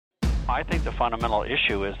I think the fundamental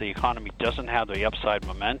issue is the economy doesn't have the upside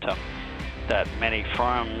momentum that many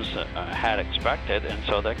firms had expected, and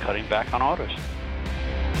so they're cutting back on orders.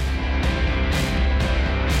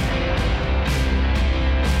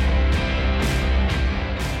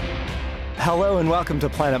 Hello and welcome to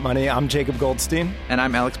Planet Money. I'm Jacob Goldstein. And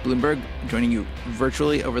I'm Alex Bloomberg, joining you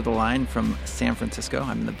virtually over the line from San Francisco.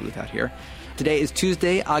 I'm in the booth out here. Today is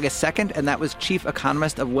Tuesday, August 2nd, and that was Chief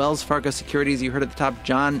Economist of Wells Fargo Securities, you heard at the top,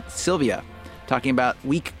 John Sylvia, talking about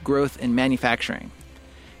weak growth in manufacturing.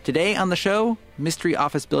 Today on the show, mystery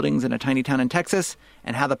office buildings in a tiny town in Texas,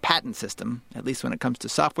 and how the patent system, at least when it comes to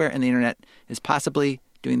software and the internet, is possibly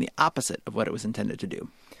doing the opposite of what it was intended to do.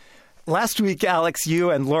 Last week, Alex, you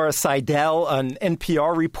and Laura Seidel, an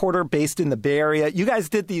NPR reporter based in the Bay Area, you guys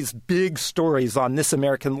did these big stories on This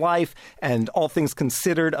American Life and All Things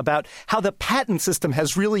Considered about how the patent system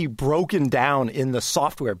has really broken down in the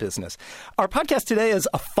software business. Our podcast today is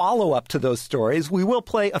a follow-up to those stories. We will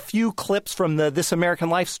play a few clips from the This American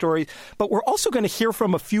Life story, but we're also going to hear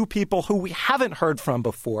from a few people who we haven't heard from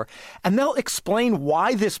before, and they'll explain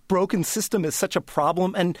why this broken system is such a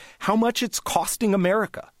problem and how much it's costing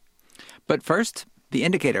America. But first, the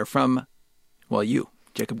indicator from, well, you,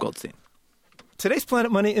 Jacob Goldstein. Today's Planet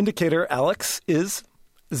Money indicator, Alex, is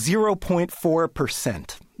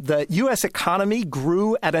 0.4%. The U.S. economy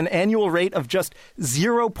grew at an annual rate of just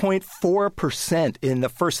 0.4% in the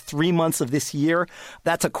first 3 months of this year.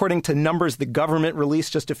 That's according to numbers the government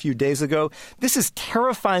released just a few days ago. This is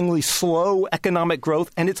terrifyingly slow economic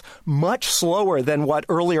growth, and it's much slower than what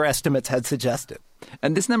earlier estimates had suggested.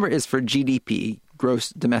 And this number is for GDP, gross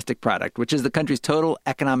domestic product, which is the country's total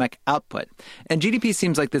economic output. And GDP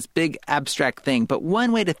seems like this big abstract thing, but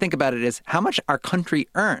one way to think about it is how much our country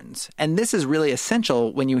earns. And this is really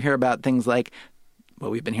essential when you hear about things like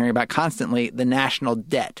what we've been hearing about constantly, the national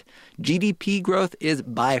debt. GDP growth is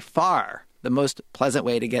by far the most pleasant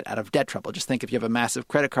way to get out of debt trouble. Just think if you have a massive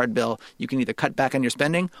credit card bill, you can either cut back on your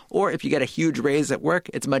spending, or if you get a huge raise at work,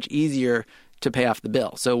 it's much easier to pay off the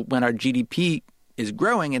bill. So when our GDP is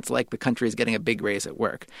growing, it's like the country is getting a big raise at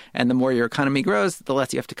work. And the more your economy grows, the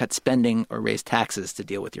less you have to cut spending or raise taxes to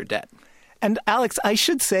deal with your debt. And Alex, I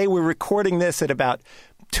should say we're recording this at about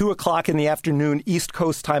 2 o'clock in the afternoon, East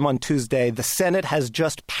Coast time on Tuesday. The Senate has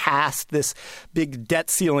just passed this big debt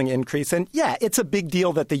ceiling increase. And yeah, it's a big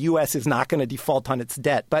deal that the U.S. is not going to default on its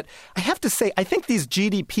debt. But I have to say, I think these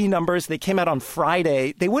GDP numbers, they came out on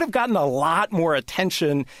Friday, they would have gotten a lot more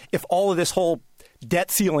attention if all of this whole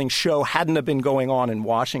debt ceiling show hadn't have been going on in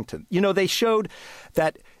Washington. You know, they showed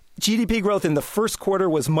that GDP growth in the first quarter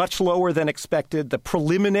was much lower than expected. The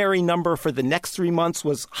preliminary number for the next 3 months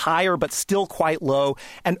was higher, but still quite low.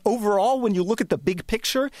 And overall, when you look at the big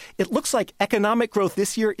picture, it looks like economic growth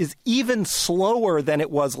this year is even slower than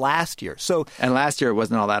it was last year. And last year it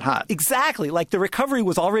wasn't all that hot. Exactly. Like the recovery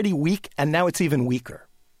was already weak, and now it's even weaker.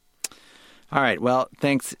 All right. Well,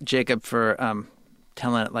 thanks, Jacob, for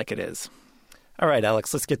telling it like it is. All right,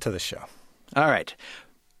 Alex, let's get to the show. All right.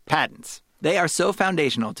 Patents. They are so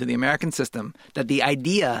foundational to the American system that the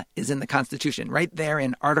idea is in the Constitution, right there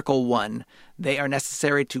in Article 1. They are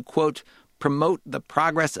necessary to, quote, promote the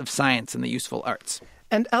progress of science and the useful arts.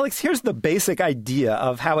 And Alex, here's the basic idea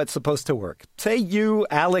of how it's supposed to work. Say you,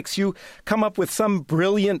 Alex, you come up with some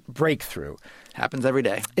brilliant breakthrough. Happens every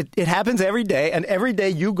day. It happens every day, and every day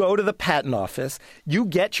you go to the patent office, you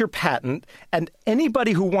get your patent, and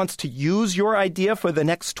anybody who wants to use your idea for the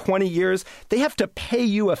next 20 years, they have to pay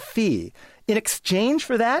you a fee. In exchange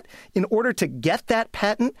for that, in order to get that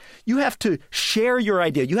patent, you have to share your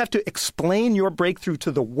idea. You have to explain your breakthrough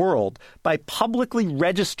to the world by publicly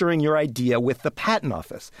registering your idea with the patent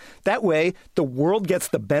office. That way, the world gets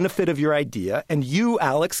the benefit of your idea, and you,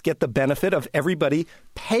 Alex, get the benefit of everybody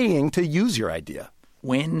paying to use your idea.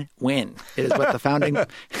 Win-win. It is what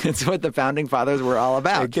it's what the founding fathers were all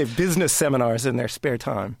about. They gave business seminars in their spare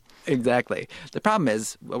time. Exactly. The problem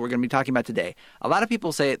is, what we're going to be talking about today, a lot of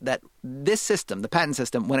people say that this system, the patent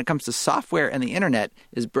system, when it comes to software and the internet,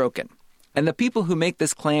 is broken. And the people who make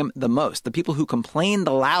this claim the most, the people who complain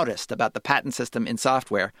the loudest about the patent system in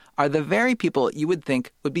software, are the very people you would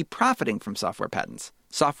think would be profiting from software patents,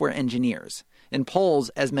 software engineers. In polls,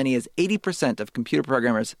 as many as 80% of computer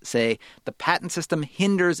programmers say the patent system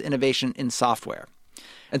hinders innovation in software.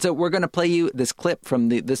 And so we're going to play you this clip from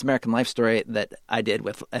This American Life story that I did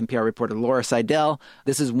with NPR reporter Laura Seidel.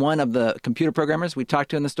 This is one of the computer programmers we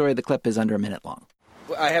talked to in the story. The clip is under a minute long.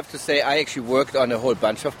 I have to say I actually worked on a whole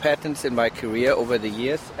bunch of patents in my career over the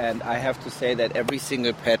years, and I have to say that every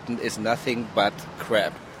single patent is nothing but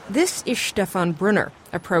crap. This is Stefan Brunner,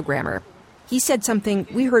 a programmer. He said something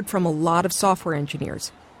we heard from a lot of software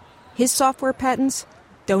engineers. His software patents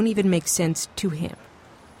don't even make sense to him.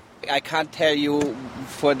 I can't tell you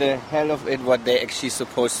for the hell of it what they're actually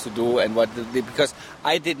supposed to do and because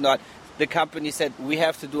I did not. The company said, we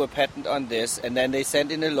have to do a patent on this, and then they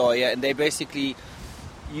sent in a lawyer, and they basically,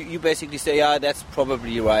 you basically say, yeah, that's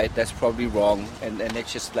probably right, that's probably wrong, and they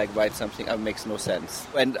just like write something that makes no sense.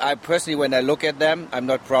 And I personally, when I look at them, I'm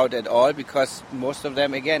not proud at all, because most of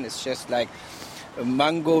them, again, it's just like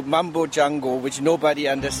mumbo-jumbo, which nobody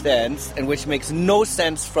understands, and which makes no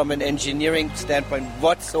sense from an engineering standpoint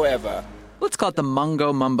whatsoever. Let's call it the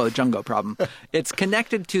mumbo-jumbo problem. It's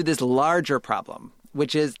connected to this larger problem,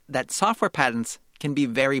 which is that software patents can be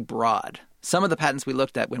very broad. Some of the patents we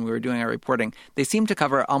looked at when we were doing our reporting, they seem to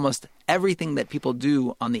cover almost everything that people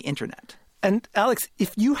do on the internet. And Alex,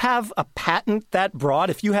 if you have a patent that broad,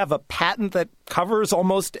 if you have a patent that covers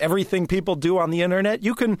almost everything people do on the internet,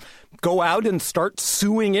 you can go out and start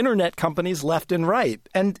suing internet companies left and right.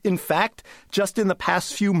 And in fact, just in the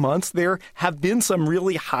past few months, there have been some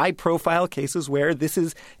really high-profile cases where this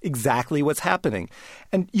is exactly what's happening.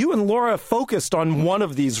 And you and Laura focused on one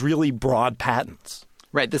of these really broad patents.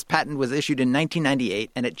 Right. This patent was issued in 1998,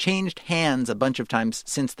 and it changed hands a bunch of times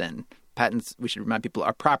since then. Patents, we should remind people,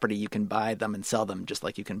 are property. You can buy them and sell them just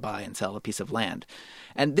like you can buy and sell a piece of land.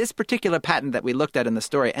 And this particular patent that we looked at in the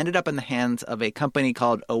story ended up in the hands of a company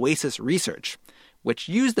called Oasis Research, which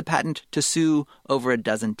used the patent to sue over a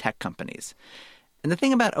dozen tech companies. And the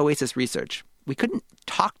thing about Oasis Research, we couldn't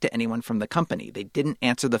talk to anyone from the company. They didn't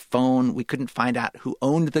answer the phone. We couldn't find out who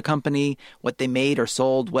owned the company, what they made or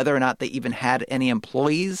sold, whether or not they even had any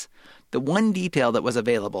employees. The one detail that was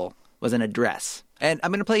available was an address. And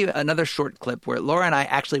I'm going to play you another short clip where Laura and I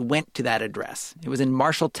actually went to that address. It was in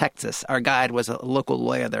Marshall, Texas. Our guide was a local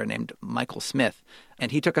lawyer there named Michael Smith,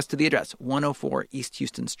 and he took us to the address, 104 East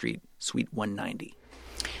Houston Street, Suite 190.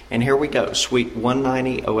 And here we go, Suite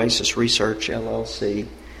 190, Oasis Research, LLC.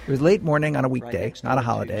 It was late morning on a weekday, not a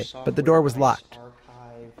holiday, but the door was locked.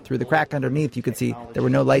 Through the crack underneath, you could see there were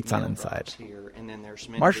no lights on inside.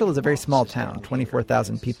 Marshall is a very small town,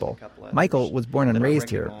 24,000 people. Michael was born and raised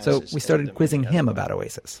here, so we started quizzing him about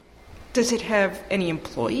Oasis. Does it have any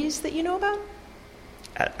employees that you know about?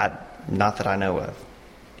 Not that I know of.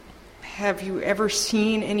 Have you ever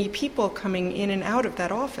seen any people coming in and out of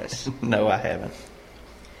that office? No, I haven't.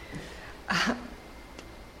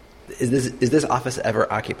 Is this office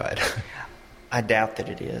ever occupied? I doubt that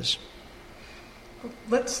it is.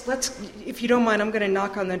 Let's. If you don't mind, I'm going to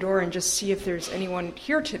knock on the door and just see if there's anyone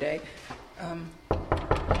here today.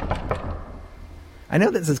 I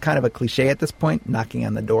know this is kind of a cliche at this point, knocking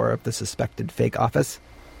on the door of the suspected fake office.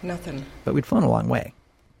 Nothing. But we'd flown a long way.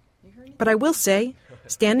 But I will say,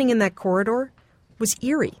 standing in that corridor was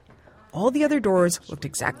eerie. All the other doors looked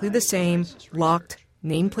exactly the same, locked,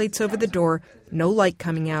 nameplates over the door, no light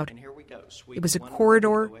coming out. It was a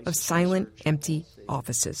corridor of silent, empty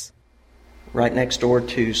offices. Right next door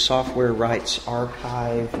to Software Rights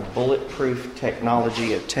Archive, Bulletproof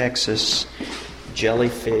Technology of Texas,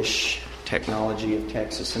 Jellyfish Technology of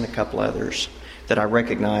Texas, and a couple others that I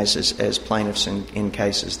recognize as plaintiffs in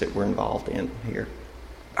cases that we're involved in here.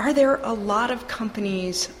 Are there a lot of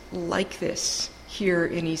companies like this here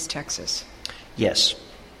in East Texas? Yes.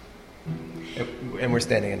 And we're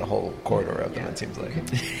standing in a whole corridor of them, it seems like.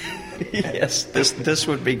 Yes, this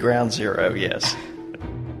would be ground zero, yes.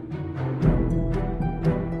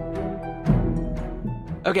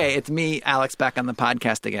 Okay, it's me, Alex, back on the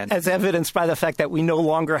podcast again. As evidenced by the fact that we no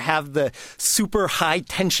longer have the super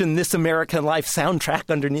high-tension This American Life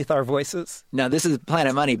soundtrack underneath our voices. No, this is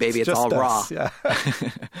Planet Money, baby. It's all us, raw.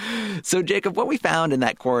 Yeah. So, Jacob, what we found in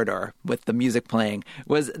that corridor with the music playing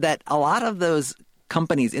was that a lot of those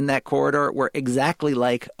companies in that corridor were exactly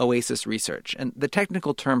like Oasis Research. And the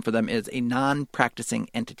technical term for them is a non-practicing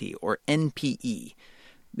entity, or NPE.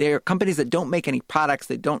 They're companies that don't make any products.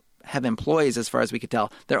 They don't have employees, as far as we could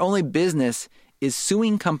tell. Their only business is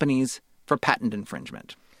suing companies for patent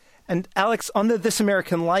infringement. And Alex, on the This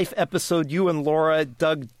American Life episode, you and Laura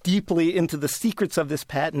dug deeply into the secrets of this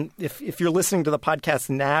patent. If you're listening to the podcast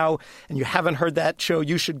now and you haven't heard that show,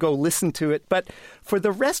 you should go listen to it. But for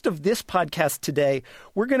the rest of this podcast today,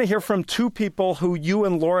 we're going to hear from two people who you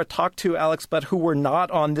and Laura talked to, Alex, but who were not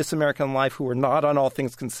on This American Life, who were not on All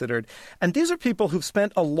Things Considered. And these are people who've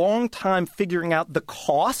spent a long time figuring out the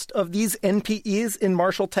cost of these NPEs in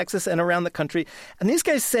Marshall, Texas, and around the country. And these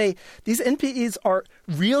guys say these NPEs are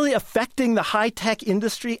really affecting the high-tech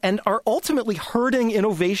industry and are ultimately hurting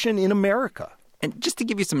innovation in America. And just to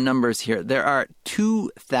give you some numbers here, there are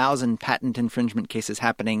 2,000 patent infringement cases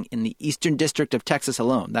happening in the Eastern District of Texas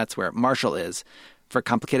alone. That's where Marshall is, For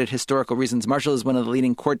complicated historical reasons, Marshall is one of the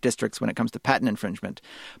leading court districts when it comes to patent infringement.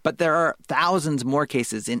 But there are thousands more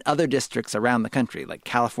cases in other districts around the country, like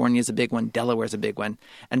California is a big one, Delaware is a big one.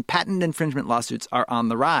 And patent infringement lawsuits are on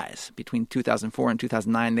the rise. Between 2004 and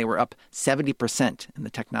 2009, they were up 70% in the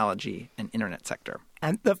technology and internet sector.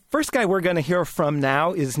 And the first guy we're going to hear from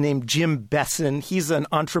now is named Jim Bessen. He's an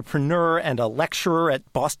entrepreneur and a lecturer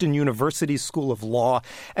at Boston University School of Law,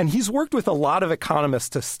 and he's worked with a lot of economists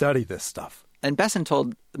to study this stuff. And Bessen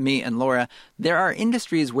told me and Laura, there are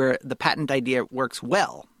industries where the patent idea works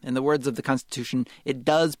well. In the words of the Constitution, it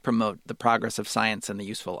does promote the progress of science and the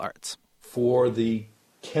useful arts. For the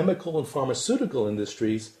chemical and pharmaceutical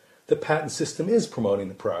industries, the patent system is promoting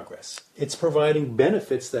the progress. It's providing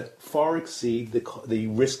benefits that far exceed the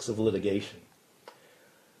risks of litigation.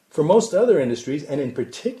 For most other industries, and in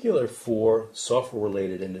particular for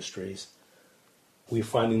software-related industries, we're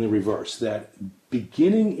finding the reverse, that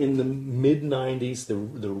beginning in the mid-90s,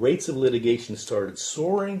 the rates of litigation started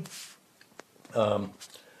soaring. About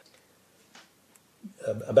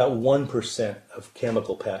 1% of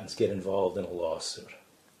chemical patents get involved in a lawsuit,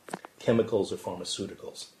 chemicals or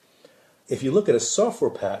pharmaceuticals. If you look at a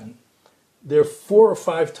software patent, they're 4 or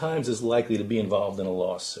 5 times as likely to be involved in a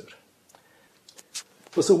lawsuit.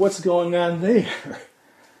 Well, so what's going on there?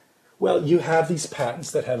 Well, you have these patents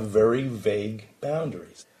that have very vague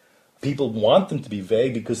boundaries. People want them to be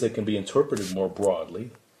vague because they can be interpreted more broadly.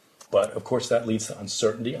 But, of course, that leads to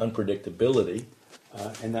uncertainty, unpredictability,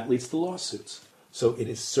 and that leads to lawsuits. So it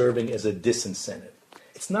is serving as a disincentive.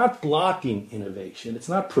 It's not blocking innovation. It's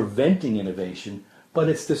not preventing innovation, but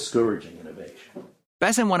it's discouraging innovation.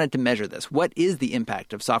 Bessen wanted to measure this. What is the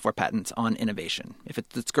impact of software patents on innovation? If it's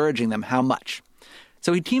discouraging them, how much?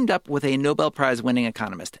 So he teamed up with a Nobel Prize-winning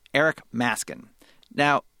economist, Eric Maskin.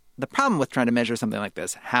 Now, the problem with trying to measure something like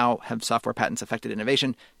this, how have software patents affected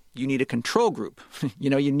innovation, you need a control group. You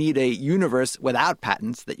need a universe without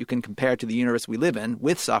patents that you can compare to the universe we live in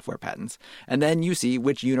with software patents. And then you see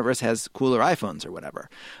which universe has cooler iPhones or whatever.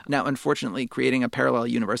 Now, unfortunately, creating a parallel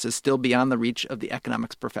universe is still beyond the reach of the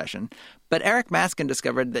economics profession. But Eric Maskin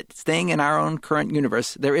discovered that staying in our own current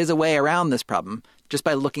universe, there is a way around this problem just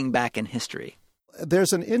by looking back in history.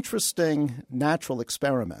 There's an interesting natural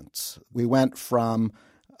experiment. We went from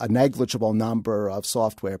a negligible number of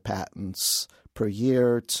software patents per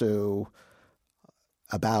year to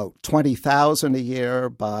about 20,000 a year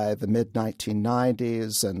by the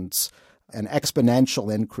mid-1990s and an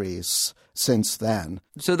exponential increase since then.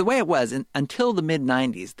 So the way it was, until the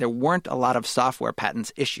mid-90s, there weren't a lot of software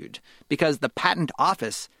patents issued because the patent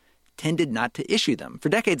office tended not to issue them. For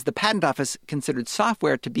decades, the patent office considered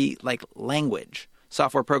software to be like language.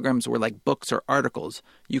 Software programs were like books or articles.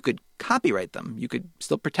 You could copyright them. You could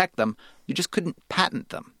still protect them. You just couldn't patent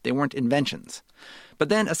them. They weren't inventions. But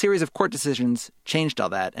then a series of court decisions changed all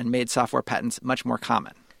that and made software patents much more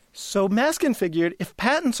common. So Maskin figured if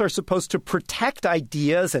patents are supposed to protect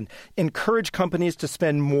ideas and encourage companies to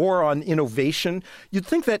spend more on innovation, you'd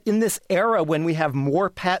think that in this era when we have more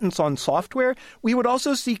patents on software, we would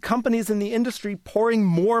also see companies in the industry pouring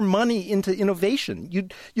more money into innovation.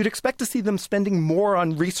 You'd expect to see them spending more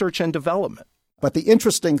on research and development. But the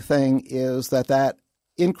interesting thing is that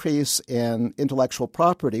increase in intellectual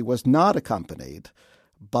property was not accompanied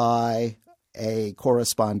by a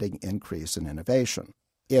corresponding increase in innovation.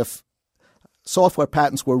 If software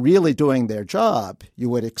patents were really doing their job, you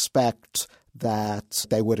would expect that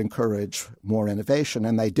they would encourage more innovation,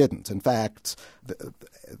 and they didn't. In fact,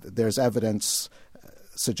 there's evidence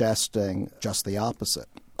suggesting just the opposite.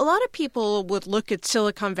 A lot of people would look at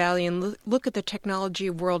Silicon Valley and look at the technology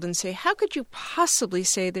world and say, how could you possibly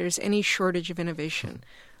say there's any shortage of innovation?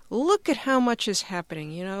 Look at how much is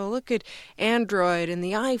happening. Look at Android and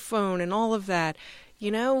the iPhone and all of that.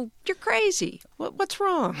 You're crazy. What's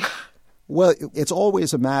wrong? Well, it's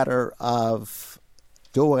always a matter of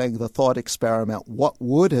doing the thought experiment. What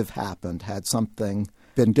would have happened had something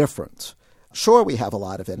been different? Sure, we have a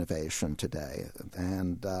lot of innovation today,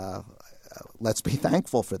 and let's be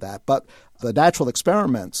thankful for that. But the natural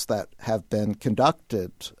experiments that have been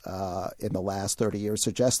conducted in the last 30 years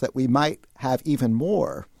suggest that we might have even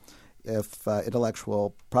more if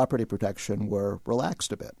intellectual property protection were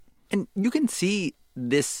relaxed a bit. And you can see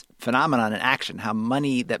this phenomenon in action, how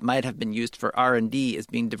money that might have been used for R&D is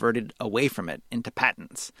being diverted away from it into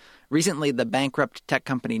patents. Recently, the bankrupt tech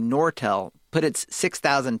company Nortel put its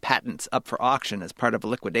 6,000 patents up for auction as part of a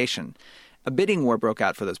liquidation. A bidding war broke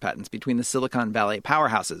out for those patents between the Silicon Valley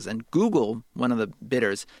powerhouses, and Google, one of the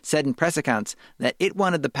bidders, said in press accounts that it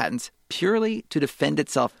wanted the patents purely to defend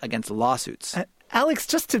itself against lawsuits. Alex,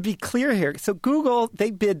 just to be clear here, so Google,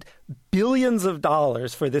 they bid billions of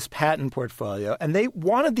dollars for this patent portfolio, and they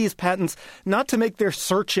wanted these patents not to make their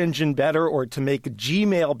search engine better or to make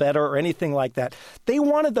Gmail better or anything like that. They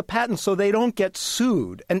wanted the patents so they don't get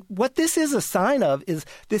sued. And what this is a sign of is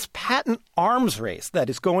this patent arms race that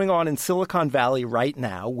is going on in Silicon Valley right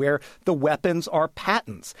now, where the weapons are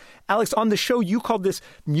patents. Alex, on the show, you called this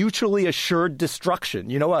mutually assured destruction.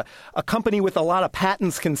 You know, a company with a lot of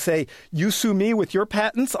patents can say, you sue me with your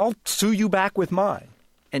patents, I'll sue you back with mine.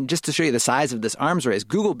 And just to show you the size of this arms race,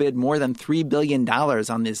 Google bid more than $3 billion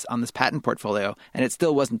on this patent portfolio, and it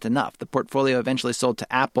still wasn't enough. The portfolio eventually sold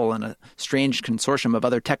to Apple and a strange consortium of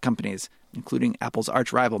other tech companies, including Apple's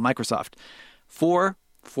arch rival, Microsoft, for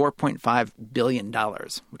 $4.5 billion,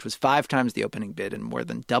 which was 5 times the opening bid and more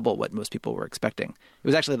than double what most people were expecting. It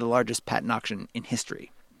was actually the largest patent auction in history.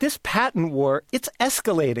 This patent war, it's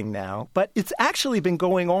escalating now, but it's actually been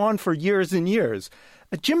going on for years and years.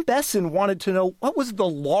 Jim Besson wanted to know, what was the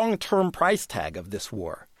long-term price tag of this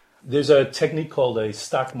war? There's a technique called a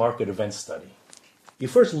stock market event study. You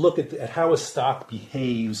first look at how a stock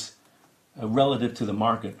behaves relative to the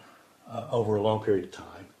market over a long period of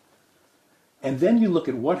time. And then you look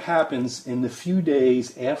at what happens in the few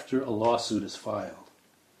days after a lawsuit is filed.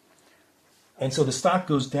 And so the stock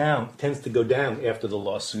goes down, tends to go down after the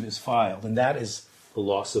lawsuit is filed, and that is the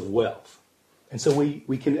loss of wealth. And so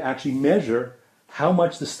we can actually measure how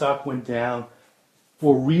much the stock went down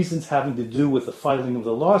for reasons having to do with the filing of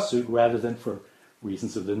the lawsuit rather than for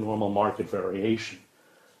reasons of the normal market variation.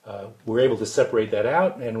 We're able to separate that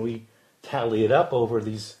out, and we tally it up over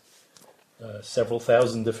these several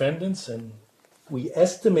thousand defendants, and we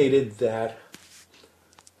estimated that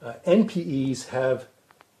NPEs have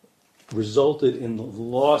resulted in the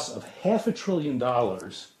loss of $500 billion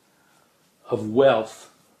of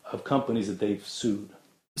wealth of companies that they've sued.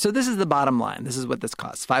 So this is the bottom line. This is what this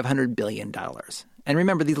costs, $500 billion. And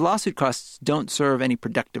remember, these lawsuit costs don't serve any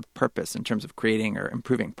productive purpose in terms of creating or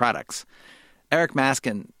improving products. Eric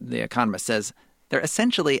Maskin, the economist, says they're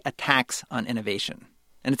essentially a tax on innovation.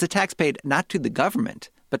 And it's a tax paid not to the government,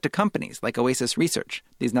 but to companies like Oasis Research,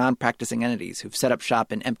 these non-practicing entities who've set up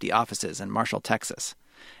shop in empty offices in Marshall, Texas.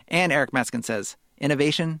 And Eric Maskin says,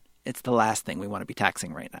 innovation, it's the last thing we want to be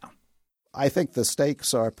taxing right now. I think the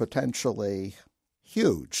stakes are potentially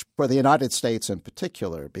huge for the United States in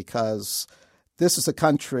particular, because this is a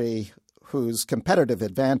country whose competitive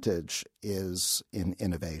advantage is in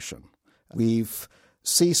innovation. We've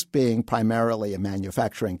ceased being primarily a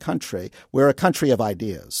manufacturing country. We're a country of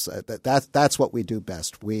ideas. That's what we do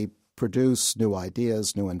best. We produce new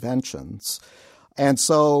ideas, new inventions. And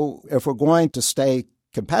so if we're going to stay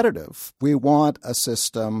competitive, we want a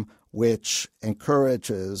system which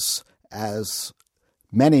encourages as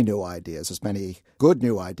many new ideas, as many good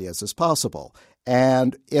new ideas as possible.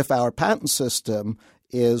 And if our patent system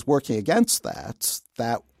is working against that,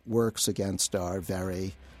 that works against our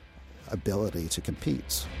very ability to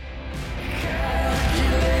compete.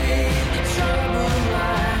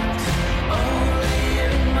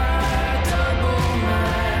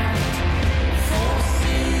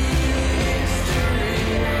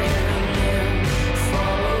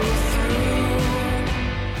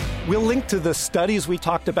 We'll link to the studies we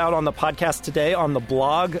talked about on the podcast today on the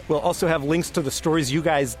blog. We'll also have links to the stories you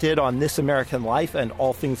guys did on This American Life and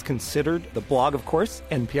All Things Considered. The blog, of course,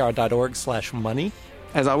 npr.org/money.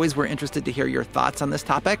 As always, we're interested to hear your thoughts on this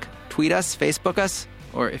topic. Tweet us, Facebook us,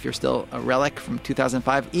 or if you're still a relic from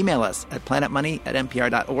 2005, email us at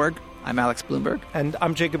planetmoney@npr.org. I'm Alex Blumberg. And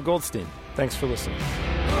I'm Jacob Goldstein. Thanks for listening.